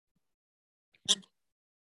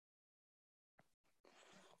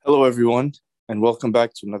Hello, everyone, and welcome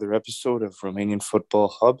back to another episode of Romanian Football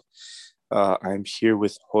Hub. I'm here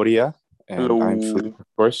with Horia, and I'm Philippe, Hello. of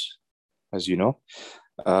course, as you know.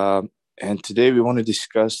 And today we want to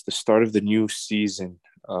discuss the start of the new season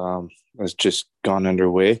has just gone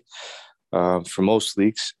underway for most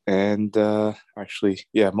leagues, and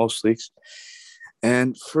most leagues.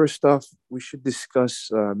 And first off, we should discuss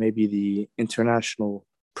maybe the international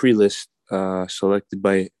pre-list selected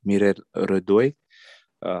by Mirel Rădoi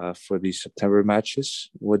for the September matches.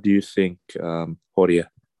 What do you think, Horia?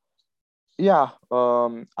 Yeah,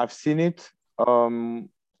 I've seen it.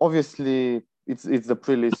 Obviously, it's the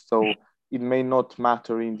pre-list, so it may not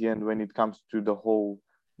matter in the end when it comes to the whole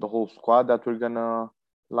squad that we're gonna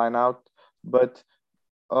line out. But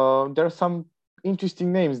there are some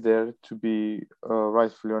interesting names there, to be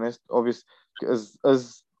rightfully honest. Obvious,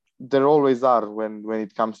 as there always are when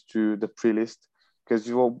it comes to the pre-list, because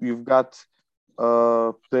you've got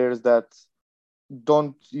players that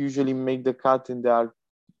don't usually make the cut and they are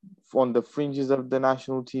on the fringes of the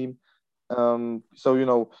national team. So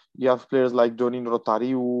you have players like Dorin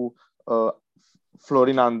Rotariu, uh,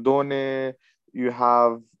 Florin Andone. You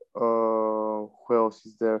have who else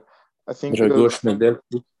is there? I think Dragoș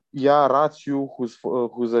Nedelcu. yeah, Rațiu,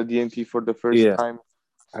 who's a DNT for the first Yeah, time.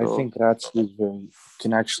 I So think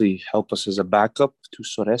can actually help us as a backup to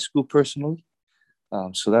Sorescu personally.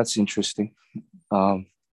 So that's interesting. Um,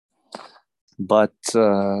 but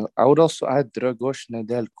I would also add Dragoș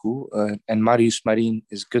Nedelcu and Marius Marin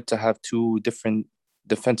is good to have two different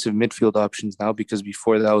defensive midfield options now because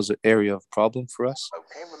before that was an area of problem for us.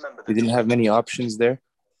 We didn't have many options there.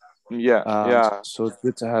 yeah, yeah, So it's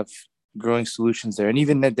good to have growing solutions there. And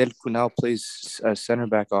even Nedelku now plays center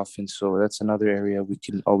back often, so that's another area we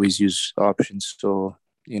can always use options. So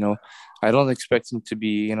I don't expect him to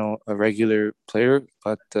be a regular player,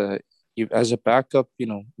 but as a backup,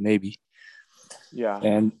 maybe. yeah,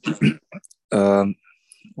 And um,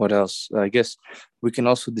 what else? I guess we can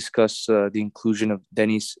also discuss the inclusion of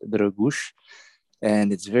Denis Dragush.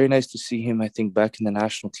 And it's very nice to see him, I think, back in the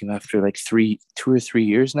national team after like 2 or 3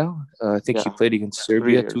 years now. I think he yeah. played against Three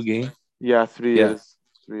Serbia, two years. games. Yeah, three Yeah, years.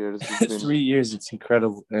 3 years. It's been 3 years. It's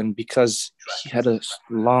incredible. And because he had a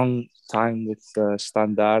long time with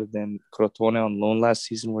Standard and Crotone on loan last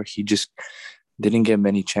season where he just didn't get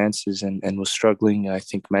many chances and was struggling, I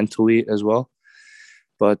think, mentally as well.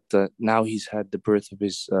 But now he's had the birth of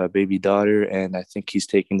his baby daughter, and I think he's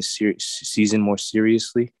taking the season more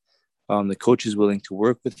seriously. The coach is willing to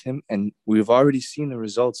work with him, and we've already seen the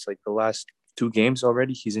results. Like the last two games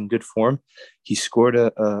already, he's in good form. He scored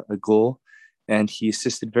a goal, and he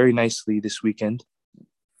assisted very nicely this weekend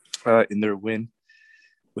in their win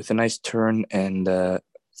with a nice turn and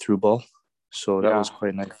through ball. So that was yeah,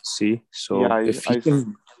 quite nice to see. yeah. So if he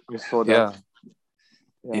can, I saw that. yeah,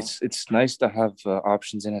 Yeah. it's nice to have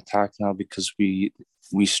options in attack now because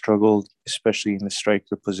we struggled, especially in the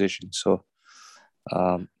striker position. So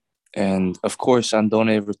um, and of course,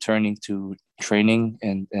 Andone returning to training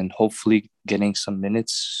and hopefully getting some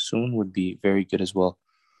minutes soon would be very good as well.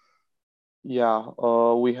 Yeah,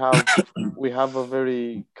 we have a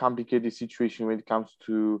very complicated situation when it comes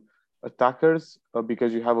to attackers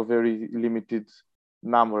because you have a very limited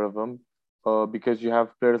number of them. Because you have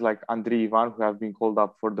players like Andrei Ivan who have been called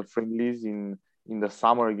up for the friendlies in the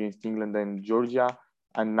summer against England and Georgia,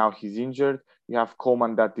 and now he's injured. You have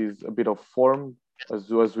Coleman that is a bit of form, as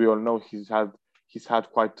we all know. He's had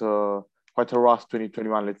quite a rough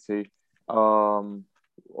 2021, let's say. Um,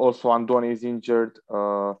 Also, Andone is injured.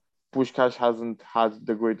 Pushkash hasn't had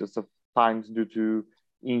the greatest of times due to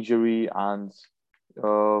injury and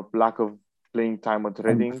lack of playing time at And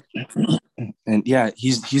Reading. and yeah,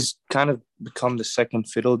 he's kind of become the second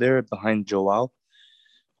fiddle there behind Joao,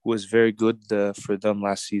 who was very good for them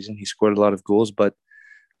last season. He scored a lot of goals, but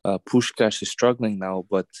Pushkash is struggling now.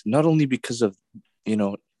 But not only because of you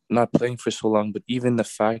know not playing for so long, but even the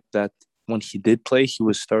fact that when he did play, he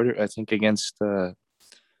was starter. I think against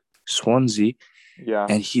Swansea, Yeah,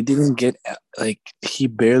 and he didn't get like he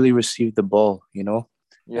barely received the ball. And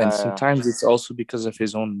yeah, yeah, sometimes it's also because of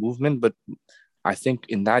his own movement, but I think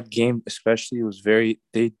in that game especially it was very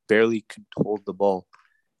they barely could hold the ball.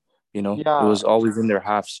 It yeah, was always in their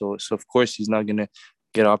half, so of course he's not gonna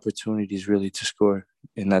get opportunities really to score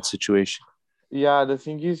in that situation. yeah. The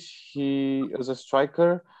thing is, he as a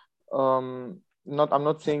striker, not I'm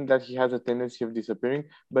not saying that he has a tendency of disappearing,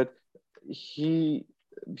 but he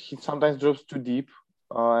he sometimes drops too deep,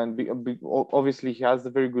 obviously he has a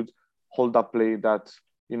very good hold up play that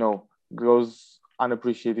goes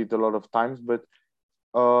unappreciated a lot of times, but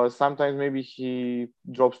sometimes maybe he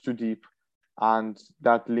drops too deep, and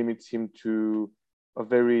that limits him to a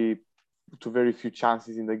very very few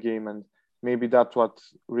chances in the game, and maybe that's what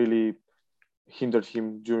really hindered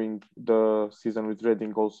him during the season with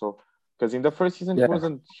Reading also. Because in the first season Yeah,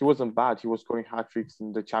 he wasn't bad. He was scoring hat tricks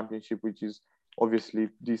in the championship, which is obviously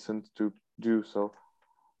decent to do so.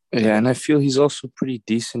 yeah, But and I feel he's also pretty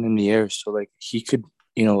decent in the air. So like he could,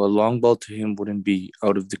 a long ball to him wouldn't be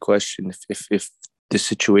out of the question if the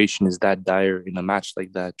situation is that dire in a match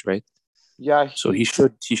like that, right? yeah, So he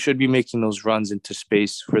should be making those runs into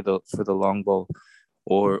space for the long ball,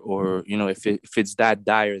 or if it's that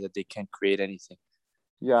dire that they can't create anything,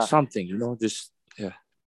 yeah, something, just yeah.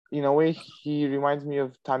 in a way he reminds me of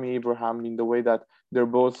Tammy Abraham in the way that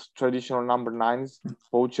they're both traditional number nines,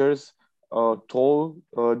 poachers, tall,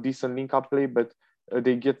 decent link up play, but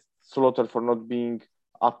they get slaughtered for not being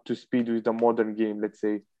up to speed with the modern game, let's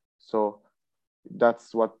say. So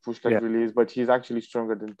that's what Pushkash Yeah, really is, but he's actually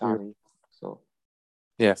stronger than yeah, Tammy. So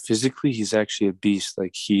yeah. Physically, he's actually a beast.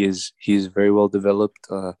 Like he is very well developed.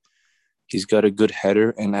 He's got a good header,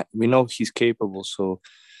 and we know he's capable. So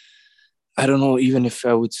I don't know even if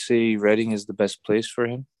I would say Reading is the best place for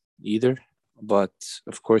him either. But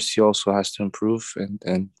of course, he also has to improve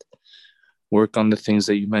and work on the things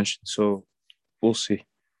that you mentioned. So we'll see.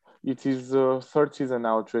 it's his third season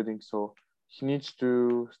now trading, so he needs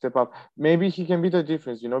to step up. Maybe he can be the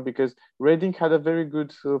difference, because Reading had a very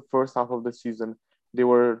good first half of the season. They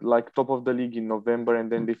were like top of the league in November, and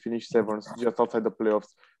then they finished seventh, just outside the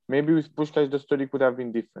playoffs. Maybe with Pushkash, the story could have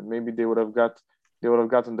been different. Maybe they would have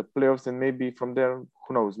gotten the playoffs, and maybe from there,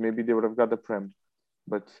 who knows? Maybe they would have got the prem.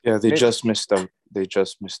 But Yeah, they maybe, just missed out. They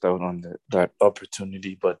just missed out on that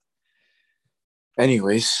opportunity. But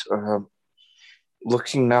anyways,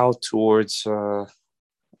 looking now towards,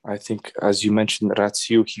 I think as you mentioned,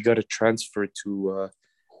 Razio, he got a transfer to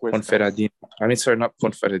Huesca. Ponferradina. I mean, sorry, not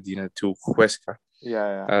Ponferradina, to Huesca.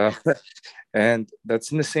 Yeah, Uh, and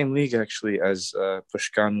that's in the same league actually as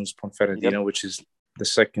Toscano's yeah. Yep. Ponferradina, which is the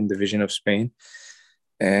second division of Spain.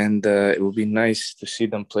 And it will be nice to see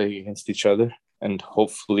them play against each other and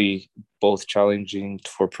hopefully both challenging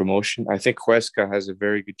for promotion. I think Huesca has a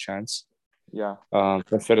very good chance. Yeah.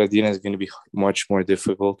 Ponferradina is going to be much more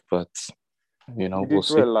difficult, but They we'll did well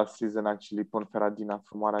see. last season, actually, Ponferradina,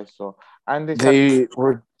 from what I saw. And they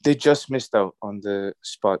started. They just missed out on the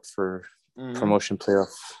spot for Mhm. promotion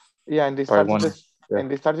playoff Yeah, by one. Yeah, and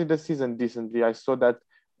they started the season decently. I saw that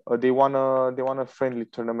they won a friendly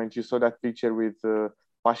tournament. You saw that picture with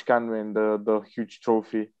Pashkan and the huge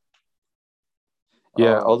trophy.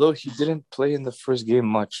 yeah. Uh, Although he didn't play in the first game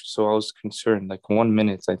much, so I was concerned. Like 1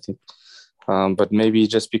 minute, I think. But maybe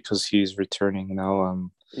just because he's returning now,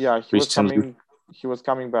 yeah, recently he was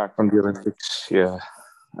coming back. from the Olympics. Yeah,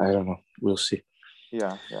 I don't know. We'll see.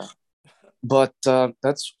 Yeah. But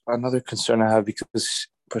that's another concern I have because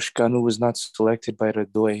Pashkanu was not selected by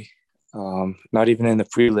Radoy, not even in the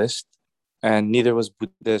pre-list, and neither was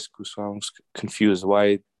Budescu. So I was confused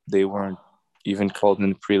why they weren't even called in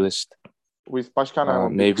the pre-list. With Pashkan, I'm a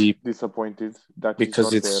bit Maybe disappointed that he's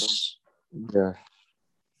because not there. it's yeah.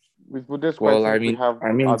 With Budescu, I Well, think we have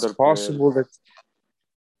it's other possible players.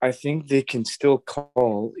 that I think they can still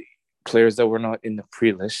call players that were not in the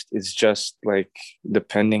pre-list. It's just like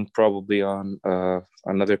depending probably on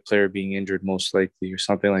another player being injured, most likely, or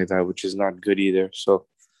something like that, which is not good either. So,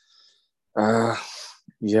 uh,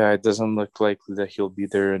 yeah, it doesn't look likely that he'll be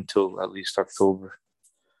there until at least October.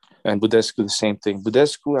 And Budescu, the same thing.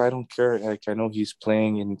 Budescu, I don't care. Like, I know he's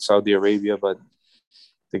playing in Saudi Arabia, but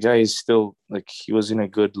the guy is still like he was in a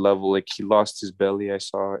good level. Like he lost his belly, I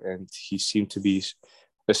saw, and he seemed to be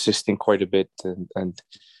assisting quite a bit. And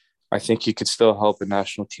I think he could still help a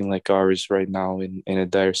national team like ours right now in a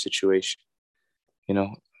dire situation. You know,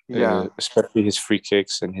 Yeah, especially his free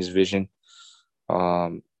kicks and his vision.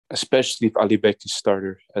 Especially if Ali Beck is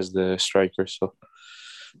starter as the striker. So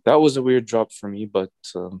that was a weird drop for me, but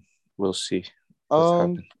we'll see what's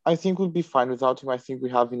happened. I think we'll be fine without him. I think we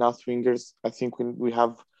have enough wingers. I think we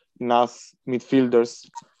have enough midfielders.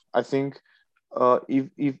 I think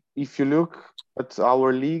if you look at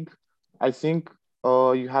our league, I think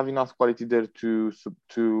you have enough quality there to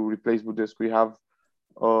replace Budescu.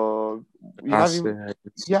 Uh, you have even,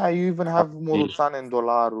 yeah, you even have Morutan and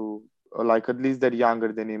Dolaru. Like at least they're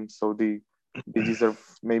younger than him, so they deserve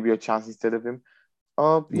maybe a chance instead of him.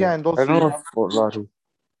 Yeah, Yeah, and also you have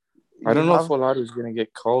I you don't know if have Olaru is gonna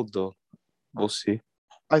get called though. We'll see.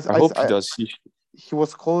 I, I I, hope he I does. he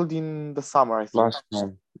was called in the summer, I think. Last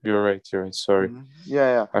time. You're right. You're right. Sorry.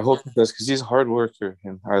 Yeah. I hope he does because he's a hard worker.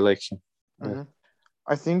 Him. I like him. Yeah. hmm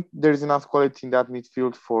I think there's enough quality in that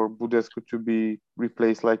midfield for Budescu to be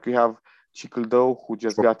replaced. Like we have Cicaldau, who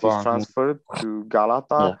just got his transfer to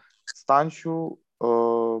Galata. Yeah. Stanciu,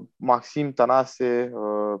 Maxim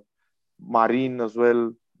Tanase, Marin as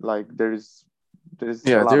well. Like there's a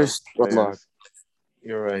Yeah, lot of there's a lot. players.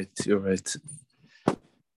 You're right. You're right.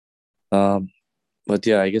 Um, but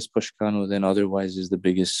yeah, I guess Poshkano then otherwise is the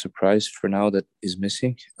biggest surprise for now that is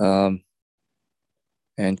missing.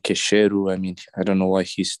 And Kesheru, I mean, I don't know why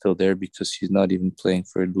he's still there because he's not even playing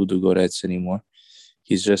for Ludogorets anymore.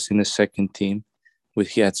 He's just in the second team.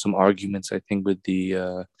 He had some arguments, I think, with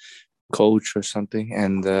the coach or something,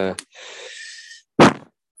 and I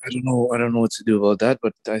don't know what to do about that.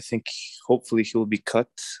 But I think hopefully he'll be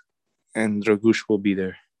cut, and Dragush will be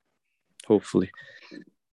there. Hopefully,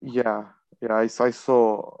 Yeah, I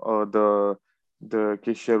saw the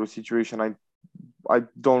Kesheru situation. I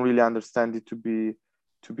don't really understand it to be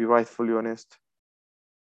rightfully honest.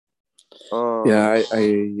 Uh, yeah.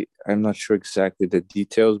 I'm not sure exactly the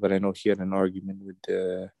details, but I know he had an argument with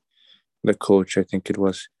the coach. I think it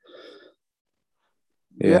was.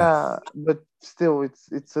 Yeah, yeah, but still,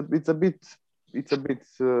 it's a bit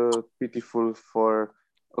pitiful for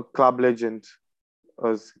a club legend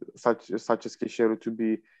as such as Kesheru to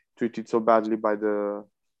be treated so badly by the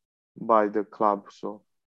club. So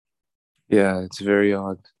yeah. It's very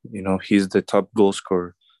odd. You know, he's the top goal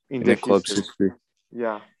scorer in in the their club's history, history.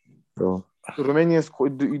 yeah. So Romanians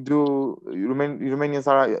Romanians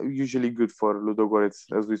are usually good for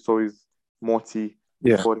Ludogorets, as we saw with Moti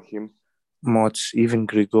yeah, before him. Mots, even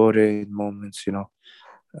Grigore in moments, you know.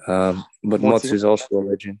 But Moti Mots is also a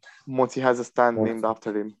legend. Moti has a stand Mots, named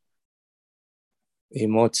after him.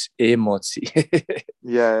 Emots.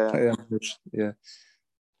 Yeah, Yeah, yeah.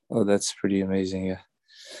 Oh, that's pretty amazing. Yeah.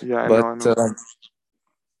 yeah, But I know.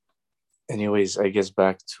 anyways, I guess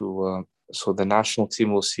back to so the national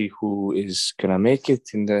team. Will see who is gonna make it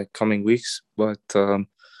in the coming weeks. But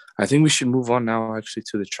I think we should move on now, actually,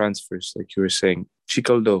 to the transfers, like you were saying.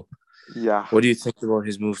 Cicaldau. Yeah, What do you think about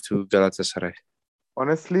his move to Galatasaray?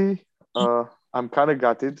 honestly, I'm kind of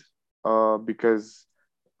gutted, because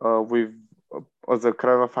we've as a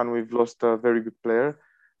Craiova fan we've lost a very good player,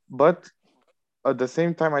 but at the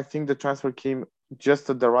same time I think the transfer came just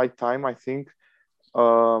at the right time. I think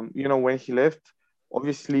when he left,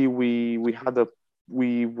 obviously we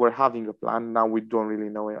were having a plan. Now we don't really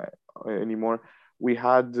know it anymore. We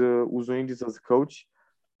had Uzunidis as a coach,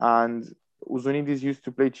 and Uzunidis used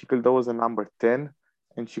to play Cicaldau as a number 10,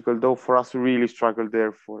 and Cicaldau for us really struggled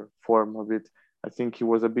there for form a bit. I think he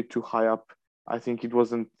was a bit too high up. I think it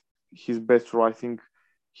wasn't his best role. I think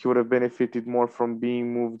he would have benefited more from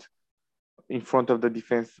being moved in front of the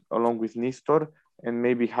defense along with Nistor and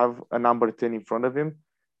maybe have a number 10 in front of him.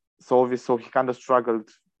 So he kind of struggled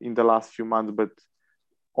in the last few months, but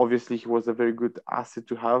obviously he was a very good asset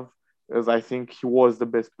to have, as I think he was the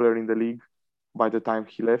best player in the league by the time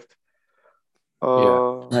he left. Yeah.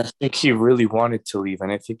 Uh, I think he really wanted to leave,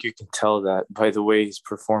 and I think you can tell that by the way his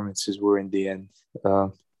performances were in the end. Uh,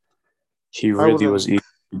 he I really was wouldn't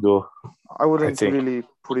eager to go, I I wouldn't think. really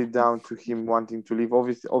put it down to him wanting to leave.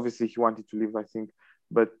 Obviously he wanted to leave, I think,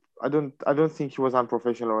 but I don't think he was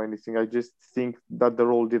unprofessional or anything. I just think that the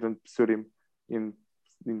role didn't suit him in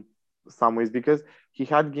in some ways because he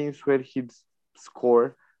had games where he'd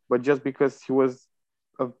score, but just because he was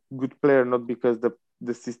a good player, not because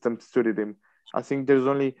the system suited him. I think there's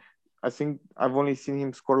only I think I've only seen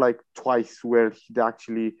him score like twice where he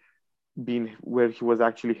was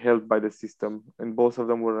actually held by the system, and both of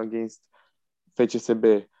them were against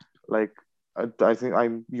FCSB. Like I think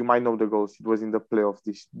you might know the goals. It was in the playoff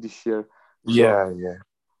this year. So Yeah.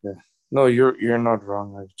 No, you're not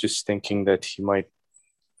wrong. I was just thinking that he might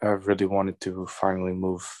have really wanted to finally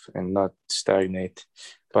move and not stagnate.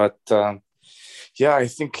 But yeah, I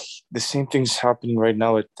think the same thing's happening right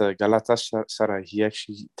now at Galatasaray. He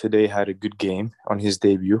actually today had a good game on his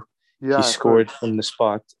debut. yeah, He I heard. scored from the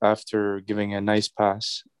spot after giving a nice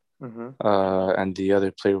pass, Hmm. and the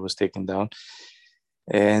other player was taken down.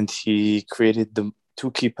 And he created the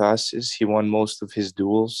two key passes. He won most of his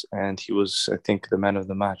duels, and he was, I think, the man of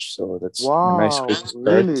the match. So that's a nice way Wow, to start.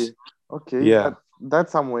 really? Okay, Yeah,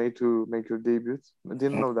 that's some way to make your debut. I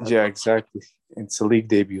didn't know that. yeah, exactly. It's a league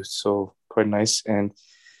debut, so quite nice. And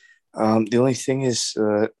the only thing is,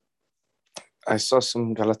 I saw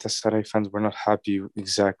some Galatasaray fans were not happy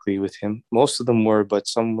exactly with him. Most of them were, but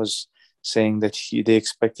some was saying that they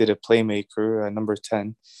expected a playmaker, number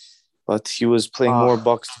 10, but he was playing more Ah,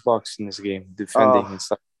 box to box in this game, defending and ah,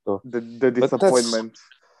 stuff. So, the but that's disappointment.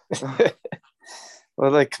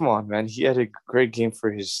 well, like, come on, man. He had a great game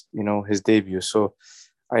for his debut. So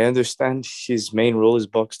I understand his main role is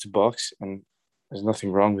box to box, and there's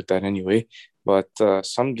nothing wrong with that anyway. But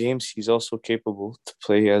some games he's also capable to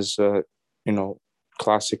play as you know,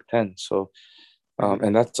 classic 10. So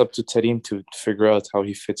And that's up to Terim to figure out how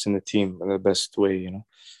he fits in the team in the best way,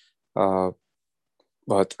 Uh,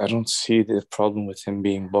 but I don't see the problem with him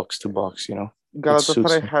being box to box, It suits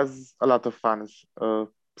Galatasaray him. has a lot of fans.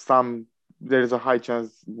 Some There's a high chance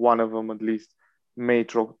one of them at least may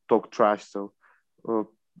talk trash. So uh,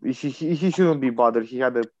 he shouldn't be bothered. He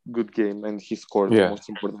had a good game and he scored. Yeah, Most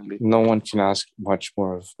importantly. no one can ask much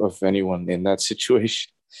more of anyone in that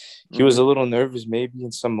situation. He was Hmm. a little nervous maybe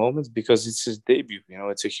in some moments because it's his debut.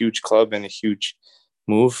 It's a huge club and a huge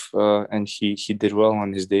move, and he did well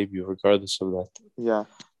on his debut regardless of that. Yeah.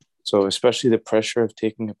 So especially the pressure of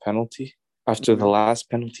taking a penalty after the Hmm. last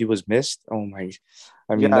penalty was missed. Oh my,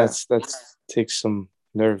 I mean Yeah. that's takes some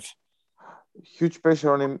nerve. Huge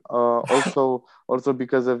pressure on him. Also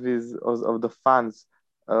because of of the fans.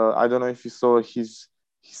 I don't know if you saw his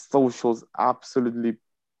socials absolutely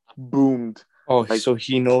boomed. Oh, Like, so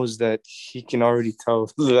he knows that he can already tell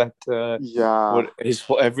that yeah, what his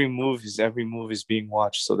every move is being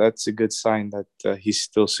watched. So that's a good sign that he's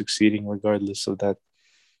still succeeding regardless of that.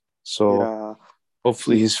 So yeah.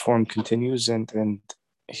 hopefully He his form continues and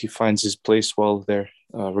he finds his place well there,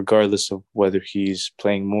 regardless of whether he's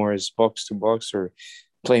playing more as box to box or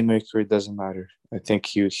playmaker. It doesn't matter. I think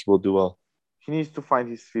he will do well. he needs to find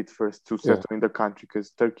his feet first to Yeah, settle in the country because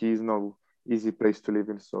Turkey is no easy place to live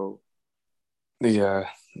in. So yeah,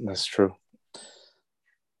 that's true.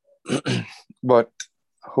 But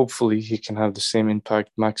hopefully he can have the same impact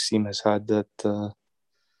Maxime has had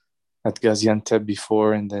at Gaziantep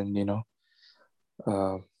before, and then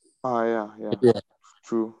uh, yeah, yeah, yeah,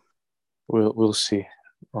 true. we'll see.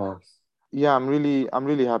 Um, Yeah, I'm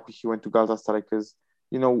really happy he went to Galatasaray because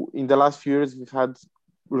in the last few years we've had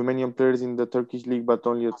Romanian players in the Turkish league, but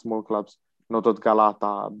only at small clubs, not at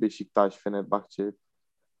Galata, Beşiktaş, Fenerbahçe.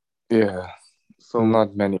 yeah, So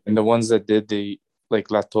not many, and the ones that did, they like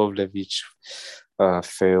Latovljevic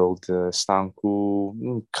failed.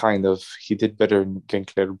 Stanku, kind of, he did better in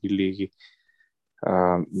Gençler Birliği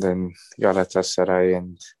than Galatasaray,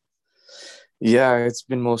 and yeah, it's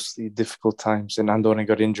been mostly difficult times, and Andone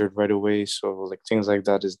got injured right away, so like things like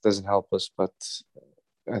that doesn't help us. But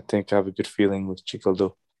I think I have a good feeling with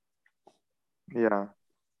Cicaldau. yeah,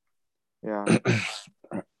 yeah,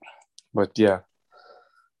 But yeah,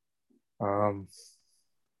 um,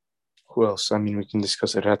 who else? I mean, we can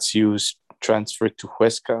discuss Ratsiu's transfer to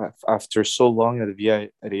Huesca after so long at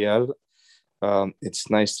Villarreal. It's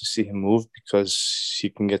nice to see him move because he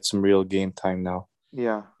can get some real game time now.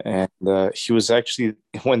 yeah, And he was actually,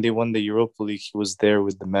 when they won the Europa League, he was there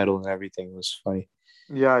with the medal and everything. It was funny.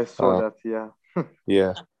 yeah. I saw Uh, that. Yeah,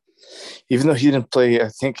 yeah. Even though he didn't play, I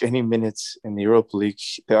think, any minutes in the Europa League,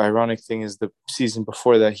 the ironic thing is the season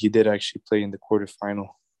before that, he did actually play in the quarterfinal.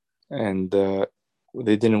 And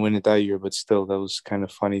they didn't win it that year, but still, that was kind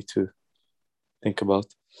of funny to think about.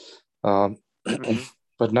 Um, hmm,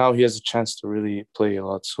 but now he has a chance to really play a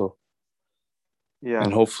lot. So, and yeah.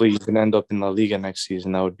 hopefully he can end up in La Liga next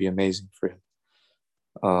season. That would be amazing for him.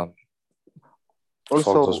 Um, Falk as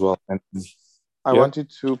Also, well. And I yeah. wanted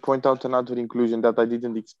to point out another inclusion that I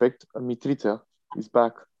didn't expect. Mitrita is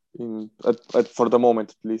back for the moment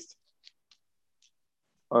at least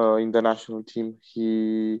in the national team.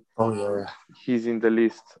 Oh yeah. He's in the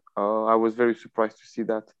list. I was very surprised to see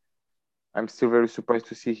that. I'm still very surprised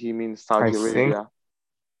to see him in I Saudi think, Arabia.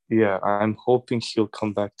 yeah, I'm hoping he'll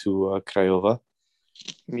come back to Craiova.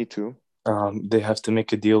 Me too. They have to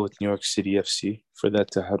make a deal with New York City FC for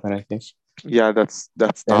that to happen, I think. Yeah, that's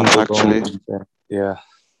And tough the actually. loan, yeah,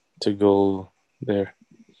 to go there.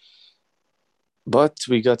 But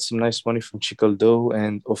we got some nice money from Cicaldau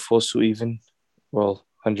and Ofosu even. Well,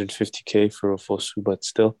 150K for Ofosu, but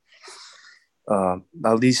still.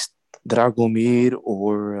 At least Dragomir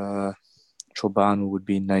or Chobanu would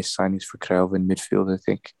be nice signings for Craiova in midfield, I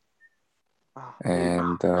think. Maybe,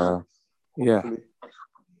 And yeah, hopefully.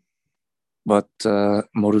 but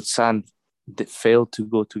Morutsan failed to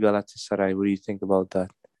go to Galatasaray. What do you think about that?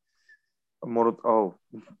 Oh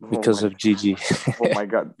Because my, of Gigi. oh my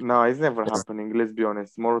God! No, it's never happening. Let's be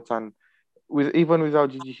honest. Morotan, even without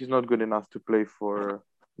Gigi, he's not good enough to play for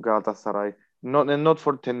Galatasaray. Not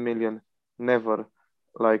for 10 million. Never.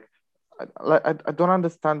 Like, I don't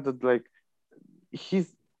understand that. Like,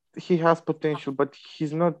 he's he has potential, but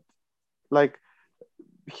he's not like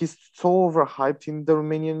he's so overhyped in the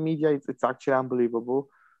Romanian media. It's actually unbelievable.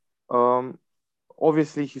 Um,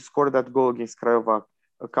 Obviously he scored that goal against Craiova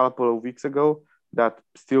a couple of weeks ago. That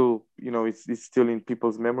still, it's still in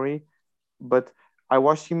people's memory. But I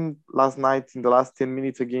watched him last night in the last 10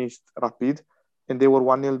 minutes against Rapid, and they were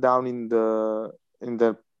 1-0 down in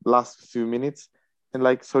the last few minutes, and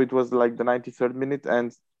like so it was like the 93rd minute,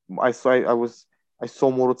 and I saw I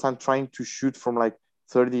saw Morozan trying to shoot from like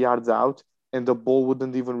 30 yards out, and the ball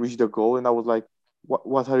wouldn't even reach the goal. And I was like,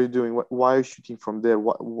 what are you doing? Why are you shooting from there?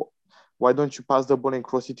 Why don't you pass the ball and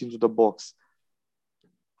cross it into the box?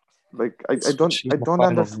 Like Especially I in the don't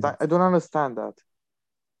final understand. I minutes. don't understand that.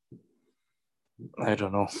 I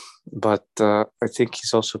don't know. But I think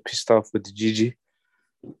he's also pissed off with the Gigi.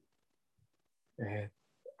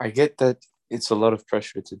 I get that it's a lot of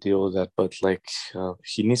pressure to deal with that, but like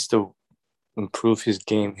he needs to improve his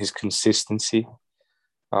game, his consistency,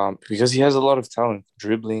 because he has a lot of talent,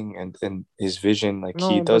 dribbling and his vision. Like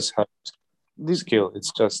he No, but does have the, skill.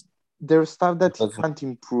 It's just there's stuff it that he doesn't. can't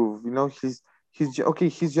improve. Okay.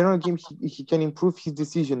 His general game, he can improve his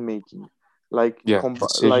decision making, like Yeah, like,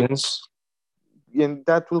 decisions. and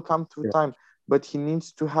that will come through Yeah, time. But he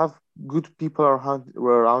needs to have good people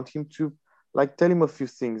around him to like tell him a few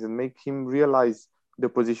things and make him realize the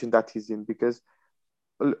position that he's in. Because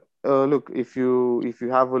look, if you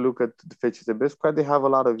have a look at the FCSB squad, they have a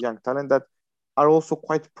lot of young talent that are also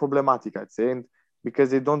quite problematic, I'd say, and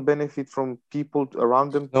because they don't benefit from people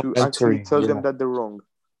around them no to actually mentoring. tell them Yeah, that they're wrong.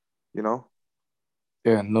 You know?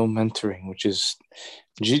 yeah, no mentoring. Which is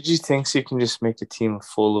Gigi thinks he can just make a team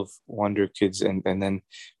full of wonder kids and then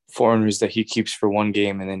foreigners that he keeps for one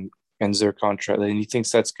game and then ends their contract. And he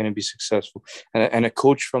thinks that's going to be successful. And a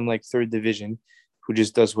coach from like third division who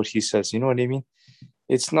just does what he says. You know what I mean?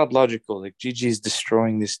 It's not logical. Like Gigi is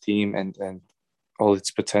destroying this team and all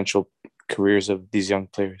its potential careers of these young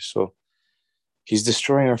players. So he's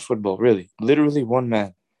destroying our football. Really, literally, one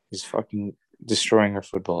man is fucking destroying our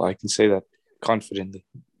football. I can say that confidently.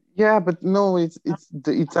 Yeah, but no, it's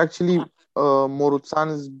actually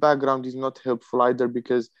Morutsan's background is not helpful either,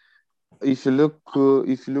 because if you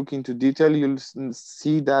look into detail, you'll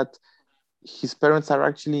see that his parents are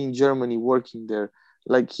actually in Germany working there.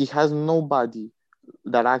 Like he has nobody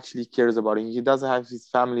that actually cares about him. He doesn't have his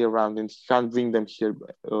family around, and he can't bring them here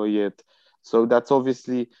yet. So that's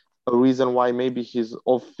obviously a reason why maybe his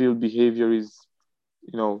off-field behavior is,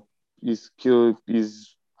 you know, is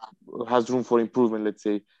has room for improvement. Let's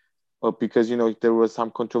say, because there was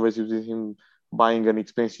some controversy with him buying an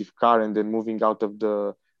expensive car and then moving out of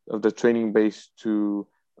the training base to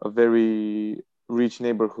a very rich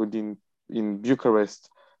neighborhood in Bucharest,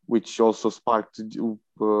 which also sparked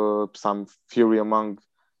some fury among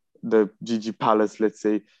the Gigi Palace, let's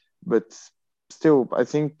say. But still, I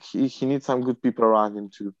think he needs some good people around him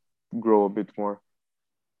to grow a bit more.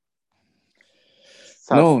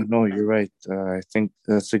 No, Sadly, no, you're right. I think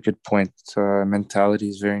that's a good point. Mentality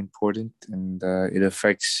is very important, and it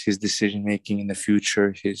affects his decision making in the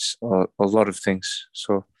future. His a lot of things.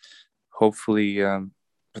 So hopefully,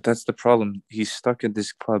 but that's the problem. He's stuck at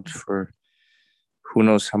this club for who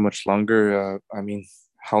knows how much longer. I mean,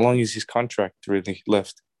 how long is his contract really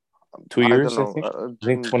left? two I don't years, I know. think. I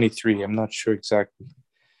think 23. I'm not sure exactly,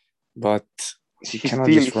 but he He cannot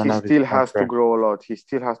still just run he out his still has to contract, grow a lot. He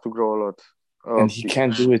still has to grow a lot. and he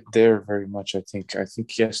can't do it there very much. I think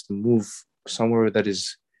he has to move somewhere that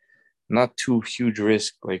is not too huge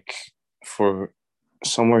risk, like for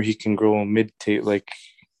somewhere he can grow a mid to like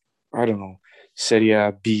I don't know, Serie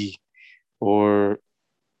A B or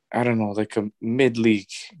I don't know, like a mid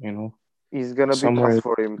league, you know, It's gonna be tough somewhere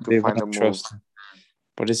for him to they find want a to move. trust him.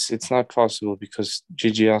 But it's not possible because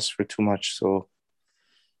Gigi asked for too much. So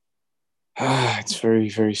it's very,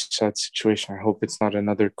 very sad situation. I hope it's not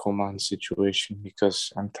another Coman situation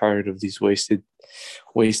because I'm tired of these wasted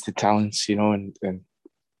talents, and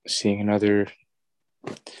seeing another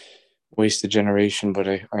wasted generation. But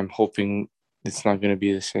I'm hoping it's not going to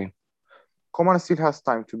be the same. Coman still has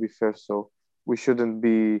time, to be fair, so we shouldn't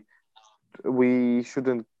be we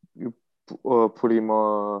shouldn't put him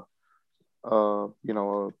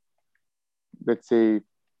let's say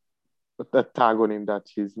a tag on him that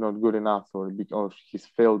he's not good enough, or he's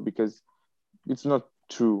failed, because it's not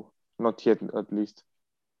true, not yet at least.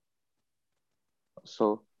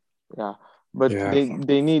 So yeah, but Yeah,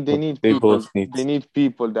 they need they people, both need. they need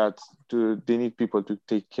people to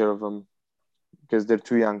take care of them, because they're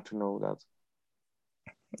too young to know that.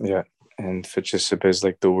 Yeah, and Fitchisipa is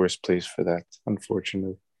like the worst place for that,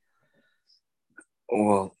 unfortunately.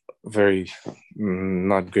 Well, very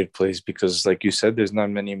not good place because, like you said, there's not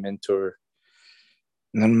many mentor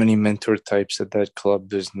types at that club.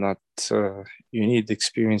 There's not. You need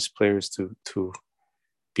experienced players to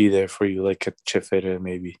be there for you, like at Chefere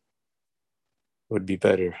maybe would be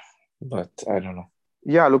better, but I don't know.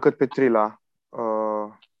 Yeah, look at Petrila. uh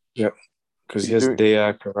Yeah, because he he's has doing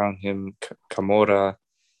Deak around him, Camora,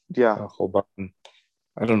 yeah, Hoban.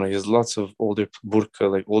 I don't know. He has lots of older Burka,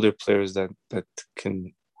 like older players that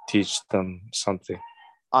can teach them something.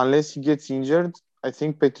 unless he gets injured, I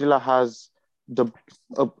think Petrila has the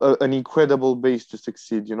an incredible base to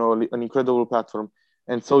succeed. You know, an incredible platform,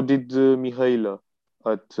 and so did Mihaila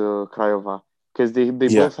at Craiova, because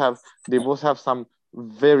Yeah. they both have some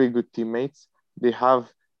very good teammates. They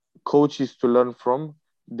have coaches to learn from.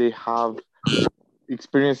 They have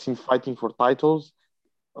experience in fighting for titles.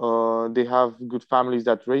 They have good families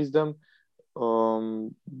that raise them.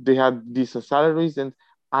 They have decent salaries, and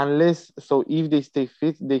if they stay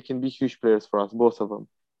fit, they can be huge players for us, both of them.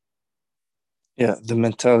 Yeah, the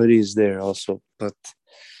mentality is there also, but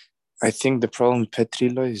I think the problem with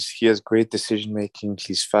Petrilo is he has great decision making.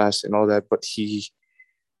 He's fast and all that, but he's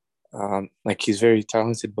very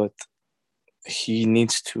talented, but he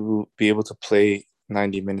needs to be able to play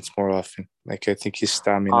 90 minutes more often. Like I think his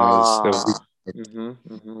stamina is a weak Ah,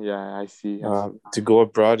 point. yeah, I see. To go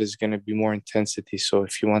abroad is going to be more intensity. So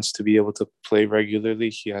if he wants to be able to play regularly,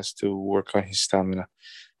 he has to work on his stamina.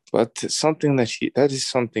 But that is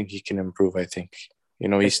something he can improve. I think.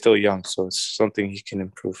 I He's still young, so it's something he can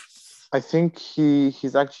improve. I think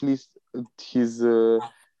he's actually his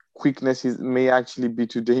quickness may actually be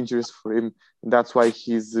too dangerous for him. That's why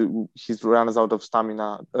he's runs out of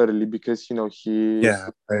stamina early, because he Yeah,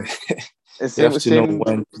 you have same to know same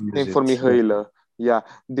when to use same for it. Yeah. Mihaila. Yeah,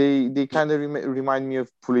 they kind of remind me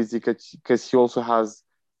of Pulisic, because he also has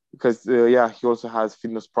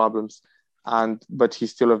fitness problems, and but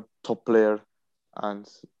he's still a top player, and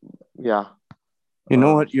yeah. You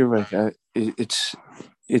know Uh, what? You're right.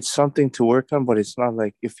 It's something to work on, but it's not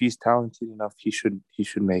like if he's talented enough, he should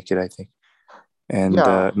make it. I think, and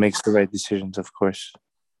yeah, makes the right decisions, of course.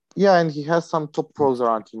 yeah, and he has some top pros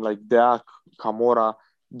around him like Deak, Camora.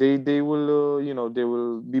 They will they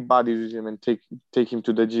will be buddies with him and take him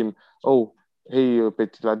to the gym. Oh, hey,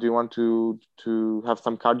 Petila, do you want to have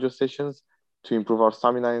some cardio sessions to improve our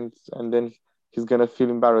stamina? And then he's gonna feel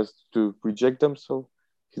embarrassed to reject them, so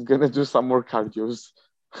he's gonna do some more cardios.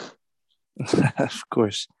 Of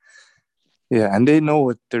course. Yeah, and they know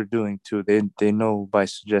what they're doing too. They know by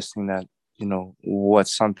suggesting that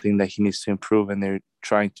what's something that he needs to improve, and they're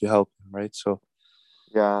trying to help him, right? So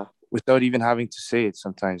Yeah, without even having to say it,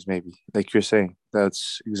 sometimes maybe like you're saying,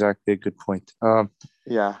 that's exactly a good point.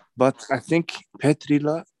 yeah, But I think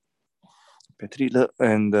Petrila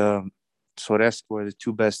and Sorescu are the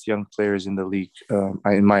two best young players in the league,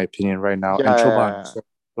 in my opinion, right now, and yeah.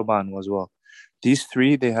 Choban as well. These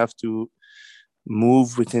three, they have to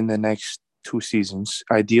move within the next 2 seasons,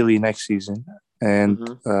 ideally next season, and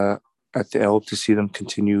Mm-hmm. I hope to see them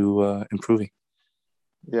continue improving,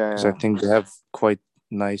 Yeah, because I yeah. think they have quite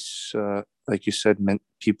nice, like you said,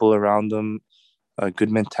 people around them, a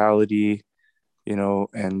good mentality,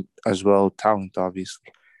 and as well talent,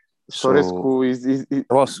 obviously. So, Sorescu is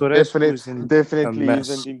well, Sorescu definitely is in a definitely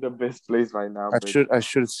isn't mess. in the best place right now, I but should I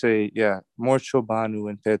should say, yeah, more Chobanu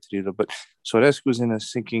and Petrilo, but Sorescu's in a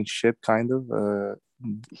sinking ship, kind of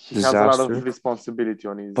he has a lot of disaster. responsibility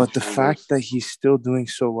on his But the fact shoulders. that he's still doing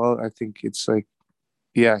so well, I think it's like,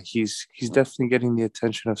 yeah, he's definitely getting the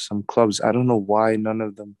attention of some clubs. I don't know why none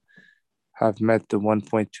of them have met the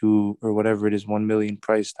 1.2 or whatever it is, 1 million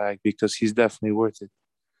price tag, because he's definitely worth it.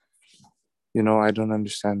 I don't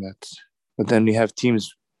understand that. But then we have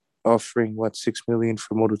teams offering what, 6 million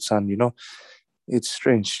for Morutsan. It's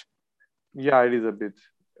strange. Yeah, it is a bit.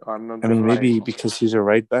 I'm not I gonna mean, lie. maybe because he's a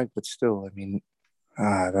right back, but still, I mean,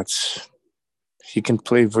 that's he can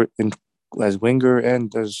play as winger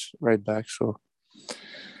and as right back. So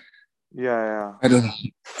Yeah, yeah, I don't know.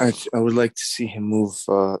 I would like to see him move.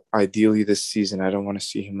 Ideally this season. I don't want to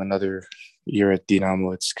see him another year at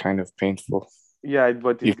Dinamo. It's kind of painful. yeah.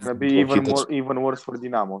 But it's Even gonna be though he does. even worse for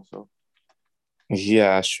Dinamo. So,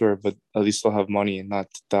 Yeah, sure, but at least they'll have money and not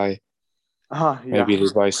die. yeah, Maybe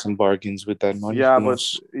they buy some bargains with that money. yeah. Who But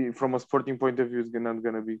knows? from a sporting point of view, it's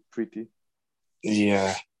gonna be pretty.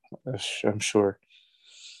 Yeah, I'm sure.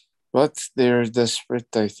 But they're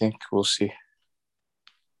desperate. I think we'll see.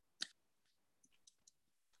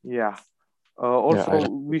 Yeah. Yeah, Also,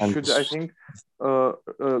 we I'm should, I just. think,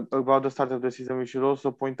 about the start of the season, we should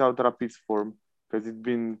also point out Rapid's form, because it's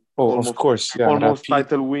been Oh, of course. Yeah, almost Rapid.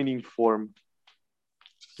 title winning form.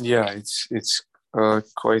 Yeah, it's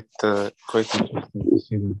quite interesting to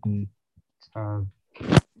see that uh,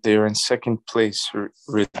 they're in second place,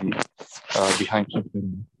 really, behind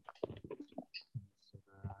Cicaldau.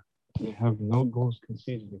 They have no goals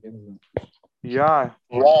conceded against them. Yeah,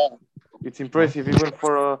 it's Huh? impressive even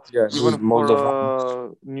for Yeah, even for Moldovan.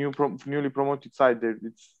 a newly promoted side.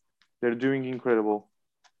 They're doing incredible.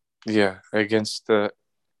 Yeah, against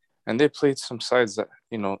and they played some sides that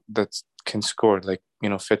can score, like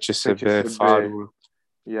FCSB, FCB, Faro,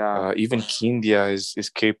 yeah, even Kindia is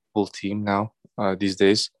capable team now. these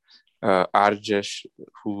days. Argeș,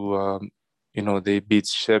 who they beat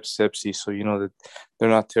Sepsi, so that they're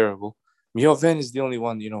not terrible. Mioven is the only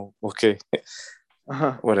one, okay,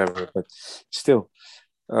 whatever, but still,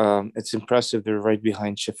 it's impressive. They're right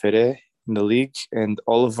behind Chefere in the league, and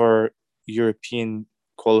all of our European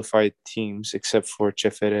qualified teams, except for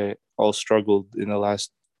Chefere, all struggled in the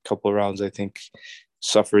last couple of rounds. I think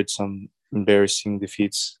suffered some embarrassing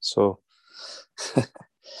defeats. So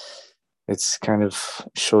it's kind of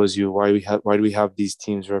shows you why do we have these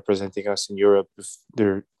teams representing us in Europe if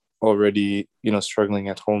they're already struggling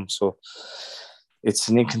at home. So it's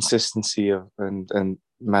an inconsistency and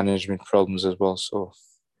management problems as well. So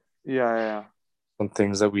yeah. some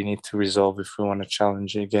things that we need to resolve if we want to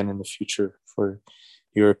challenge again in the future for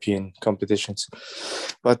European competitions.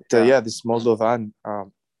 But this Moldovan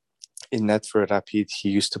in net for Rapid, he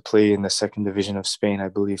used to play in the second division of Spain, I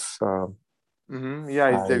believe.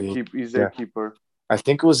 Yeah, he's their keeper. I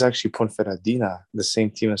think it was actually Ponferradina, the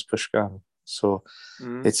same team as Pușcanu. So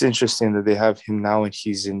it's interesting that they have him now and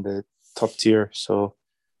he's in the top tier. So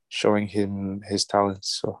showing him his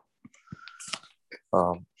talents. So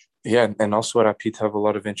and also Rapid have a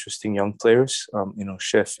lot of interesting young players.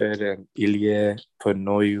 Șefer and Ilie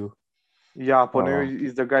Pănoiu. Yeah, Pănoiu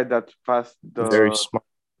is the guy that passed very smart.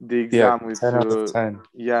 The exam with 10 out of 10.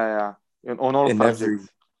 Yeah. And on all subjects.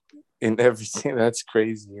 In everything. That's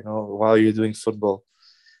crazy, while you're doing football.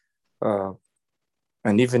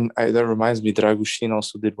 And even that reminds me, Dragushin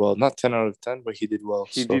also did well. Not 10 out of 10, but he did well.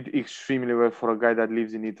 He did extremely well for a guy that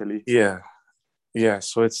lives in Italy. Yeah.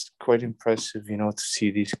 So it's quite impressive, to see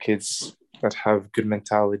these kids that have good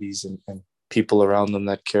mentalities and people around them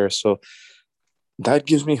that care. So that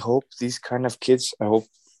gives me hope. These kind of kids, I hope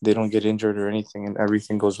they don't get injured or anything and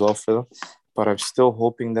everything goes well for them. But I'm still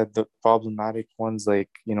hoping that the problematic ones like,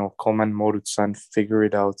 Koman Morutsan figure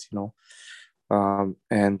it out,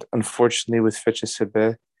 and unfortunately with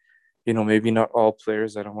FCSB, maybe not all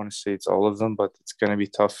players, I don't want to say it's all of them, but it's going to be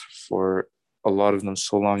tough for a lot of them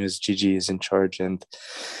so long as Gigi is in charge. And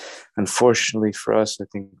unfortunately for us, I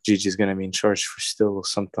think Gigi is going to be in charge for still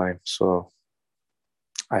some time. So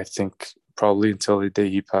I think probably until the day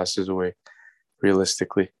he passes away,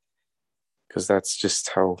 realistically, because that's just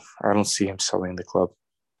how I don't see him selling the club,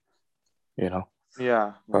 Yeah.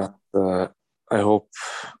 But I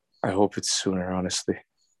hope it's sooner, honestly.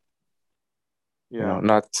 Yeah.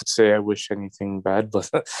 Not to say I wish anything bad, but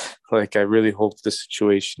like I really hope the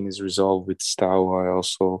situation is resolved with Stawa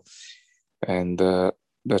also, and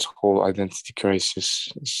that whole identity crisis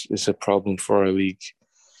is a problem for our league.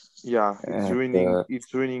 Yeah, it's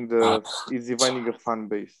dividing a fan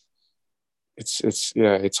base.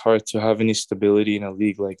 It's hard to have any stability in a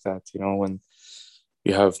league like that, when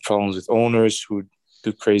you have problems with owners who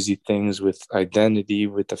do crazy things with identity,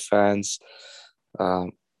 with the fans,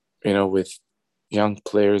 with young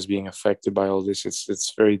players being affected by all this.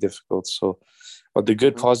 It's very difficult. So, but the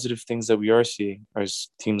good positive things that we are seeing are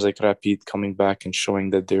teams like Rapid coming back and showing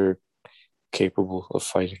that they're capable of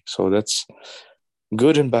fighting. So that's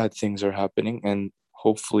good and bad things are happening, and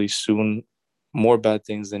hopefully soon more bad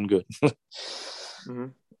things than good.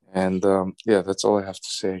 And that's all I have to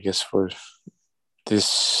say, I guess, for this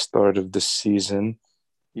start of the season.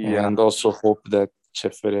 And also hope that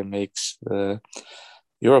Cefere makes the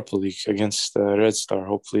Europa League against Red Star.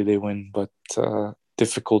 Hopefully they win, but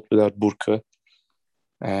difficult without Burka.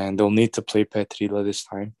 And they'll need to play Petrila this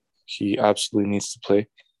time. He absolutely needs to play.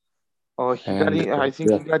 Oh, I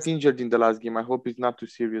think he got injured in the last game. I hope it's not too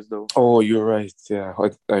serious, though. Oh, you're right. Yeah,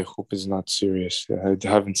 I hope it's not serious. Yeah, I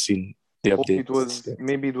haven't seen the update.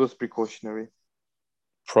 Maybe it was precautionary.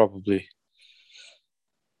 Probably.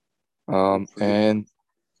 And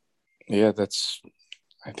yeah,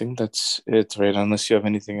 I think that's it, right? Unless you have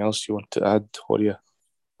anything else you want to add, Horia.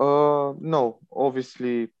 No.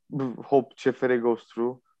 Obviously, hope Cefere goes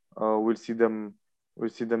through. We'll see them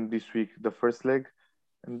this week, the first leg,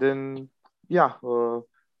 and then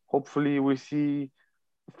hopefully we see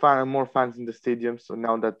more fans in the stadium. So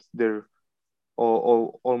now that they're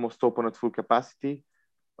almost open at full capacity,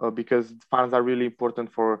 because fans are really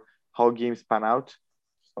important for how games pan out.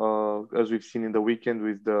 As we've seen in the weekend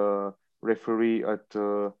with the referee at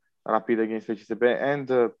Rapid against FCSB and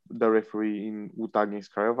the referee in UTA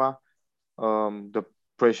against Craiova. The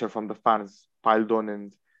pressure from the fans piled on,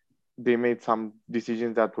 and they made some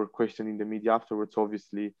decisions that were questioned in the media afterwards.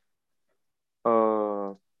 Obviously,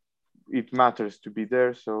 it matters to be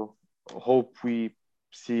there. So hope we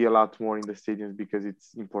see a lot more in the stadiums because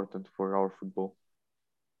it's important for our football.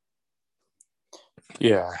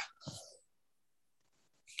 Yeah,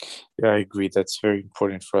 I agree. That's very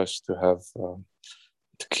important for us to have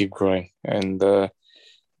to keep growing. And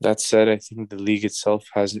that said, I think the league itself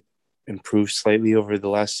has improved slightly over the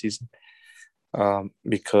last season,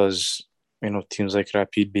 because teams like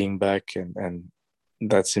Rapid being back, and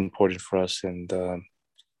that's important for us. And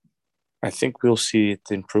I think we'll see it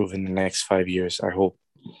improve in the next 5 years. I hope.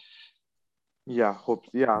 Yeah, hope.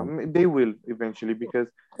 Yeah, they will eventually because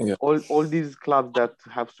Yeah. all these clubs that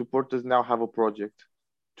have supporters now have a project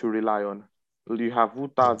to rely on. You have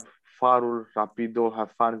Uta, Farul, Rapido have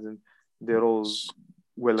fans, and they're all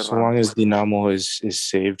well So run. long as Dinamo is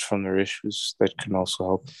saved from their issues, that can also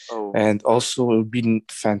help. Oh, And also, it would be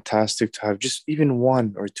fantastic to have just even one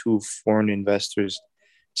or two foreign investors,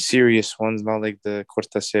 serious ones, not like the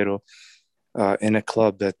Cortacero, in a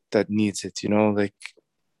club that needs it. Like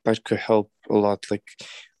that could help a lot. Like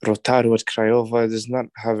Rotaro at Craiova does not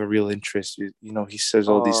have a real interest. He says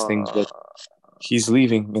all these things, uh, but he's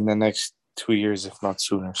leaving in the next 2 years, if not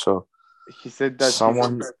sooner. So he said that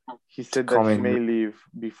someone he to said that come he in. may leave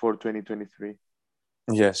before 2023.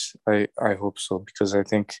 Yes, I hope so, because I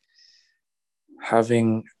think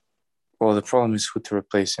having, well, the problem is who to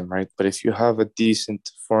replace him, right? But if you have a decent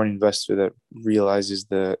foreign investor that realizes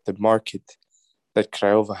the market that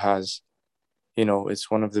Craiova has, it's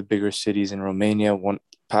one of the bigger cities in Romania, one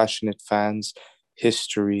passionate fans,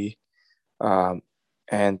 history, um,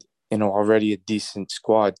 and already a decent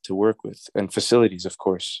squad to work with, and facilities, of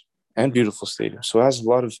course, and Mm-hmm. beautiful stadium. So it has a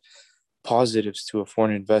lot of positives to a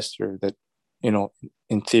foreign investor that,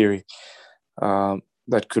 in theory,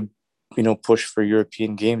 that could, push for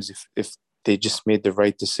European games if they just made the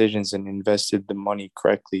right decisions and invested the money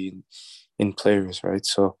correctly in players, right?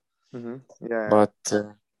 So, Mm-hmm. Yeah, but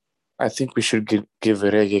I think we should give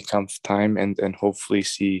Reggae Camp time, and hopefully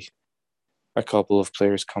see a couple of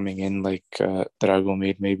players coming in, like Drago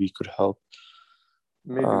made, maybe could help.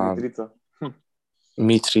 maybe Um, Mitrița.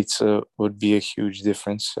 Mitrica would be a huge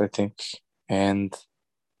difference, I think. And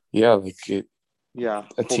yeah, Yeah,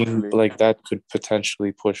 a team hopefully. like that could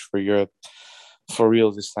potentially push for Europe for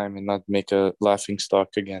real this time and not make a laughing stock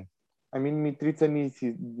again. I mean, Mitrița needs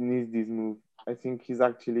this move. I think he's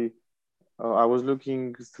actually. I was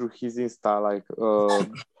looking through his Insta like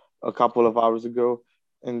a couple of hours ago,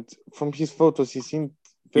 and from his photos, he seemed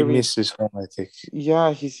He very. misses home, I think.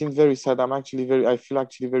 Yeah, he seemed very sad. I feel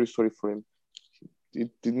actually very sorry for him.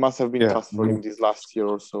 It must have been Yeah, tough for him this last year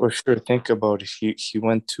or for so. sure. Think about it. He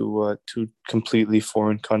went to two completely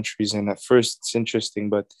foreign countries, and at first it's interesting,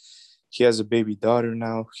 but he has a baby daughter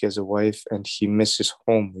now. He has a wife, and he misses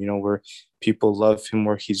home. Where people love him,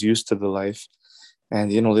 where he's used to the life,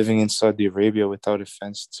 and living in Saudi Arabia, without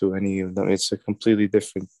offense to any of them, it's a completely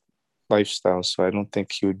different lifestyle. So I don't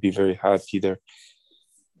think he would be very happy there.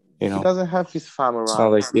 He doesn't have his fam It's not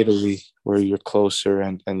around. like Italy where you're closer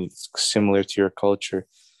and it's similar to your culture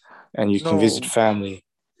and you can visit No, family.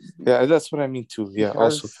 Yeah, that's what I mean too. he Yeah,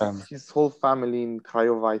 also has family. his whole family in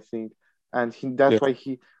Craiova, I think, and Yeah.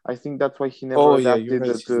 I think that's why he never Oh yeah, you're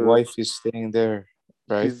adapted right. His wife is staying there,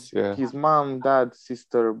 right? Yeah. his mom, dad,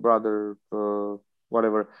 sister, brother,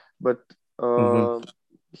 whatever. But Mm-hmm.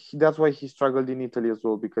 that's why he struggled in Italy as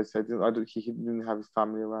well because he didn't have his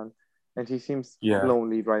family around, and he seems Yeah.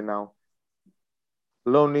 lonely right now,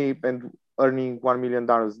 lonely and earning $1 million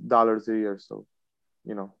a year. So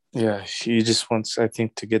you know Yeah. She just wants, I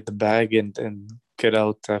think, to get the bag and get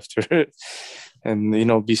out after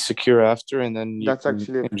and be secure after, and then you that's can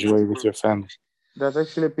actually a enjoy pity. with your family. That's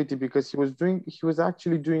actually a pity because he was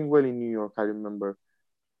actually doing well in New York. I remember.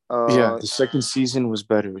 Yeah, Uh, the second season was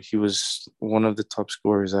better. He was one of the top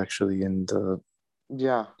scorers actually, and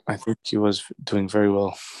yeah, I think he was doing very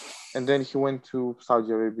well. and then he went to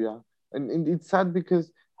Saudi Arabia, and it's sad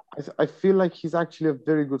because I feel like he's actually a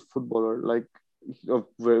very good footballer, like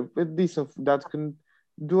a decent that can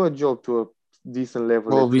do a job to a decent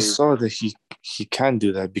level, Well, let's we say. saw that he can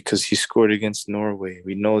do that because he scored against Norway.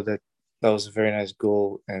 We know that that was a very nice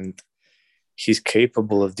goal, and he's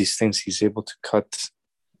capable of these things. He's able to cut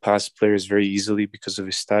past players very easily because of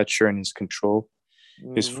his stature and his control.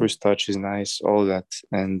 His Hmm. first touch is nice, all that,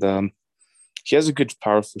 and he has a good,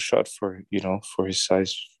 powerful shot for his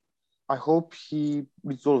size. I hope he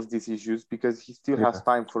resolves these issues because he still has Yeah,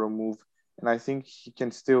 time for a move, and I think he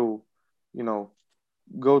can still, you know,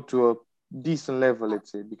 go to a decent level,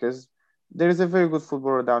 let's say, because there is a very good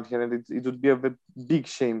footballer down here, and it would be a big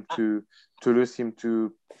shame to lose him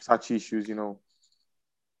to such issues.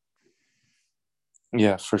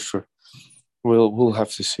 yeah, for sure. We'll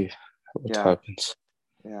have to see what Yeah, happens.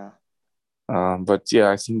 yeah, But yeah,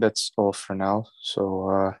 I think that's all for now.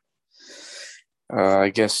 So I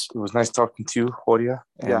guess it was nice talking to you, Horia,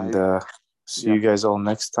 yeah, and see yeah. you guys all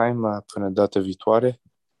next time. Până data viitoare.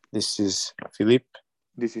 This is Philippe.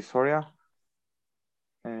 This is Soria.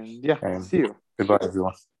 And yeah, And see you. goodbye,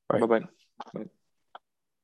 everyone. Bye. Bye-bye. Bye.